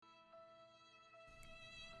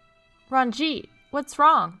Ranjit, what's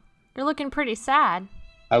wrong? You're looking pretty sad.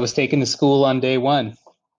 I was taken to school on day one.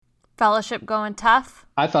 Fellowship going tough?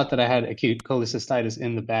 I thought that I had acute cholecystitis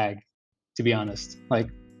in the bag, to be honest. Like,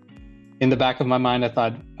 in the back of my mind, I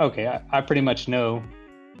thought, okay, I pretty much know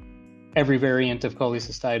every variant of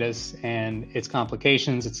cholecystitis and its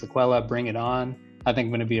complications, its sequela, bring it on. I think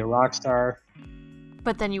I'm going to be a rock star.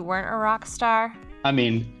 But then you weren't a rock star? I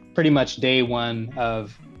mean, pretty much day one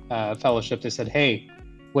of fellowship, they said, hey,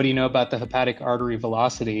 what do you know about the hepatic artery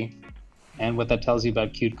velocity and what that tells you about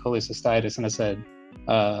acute cholecystitis? And I said,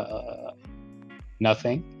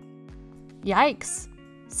 nothing. Yikes.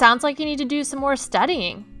 Sounds like you need to do some more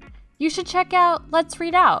studying. You should check out Let's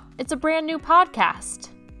Read Out. It's a brand new podcast.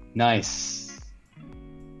 Nice.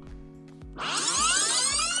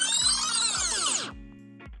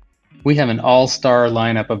 We have an all-star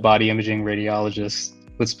lineup of body imaging radiologists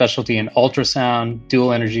with specialty in ultrasound,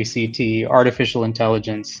 dual energy CT, artificial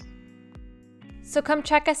intelligence. So come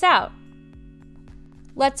check us out.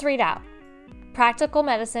 Let's Read Out. Practical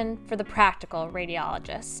medicine for the practical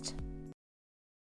radiologist.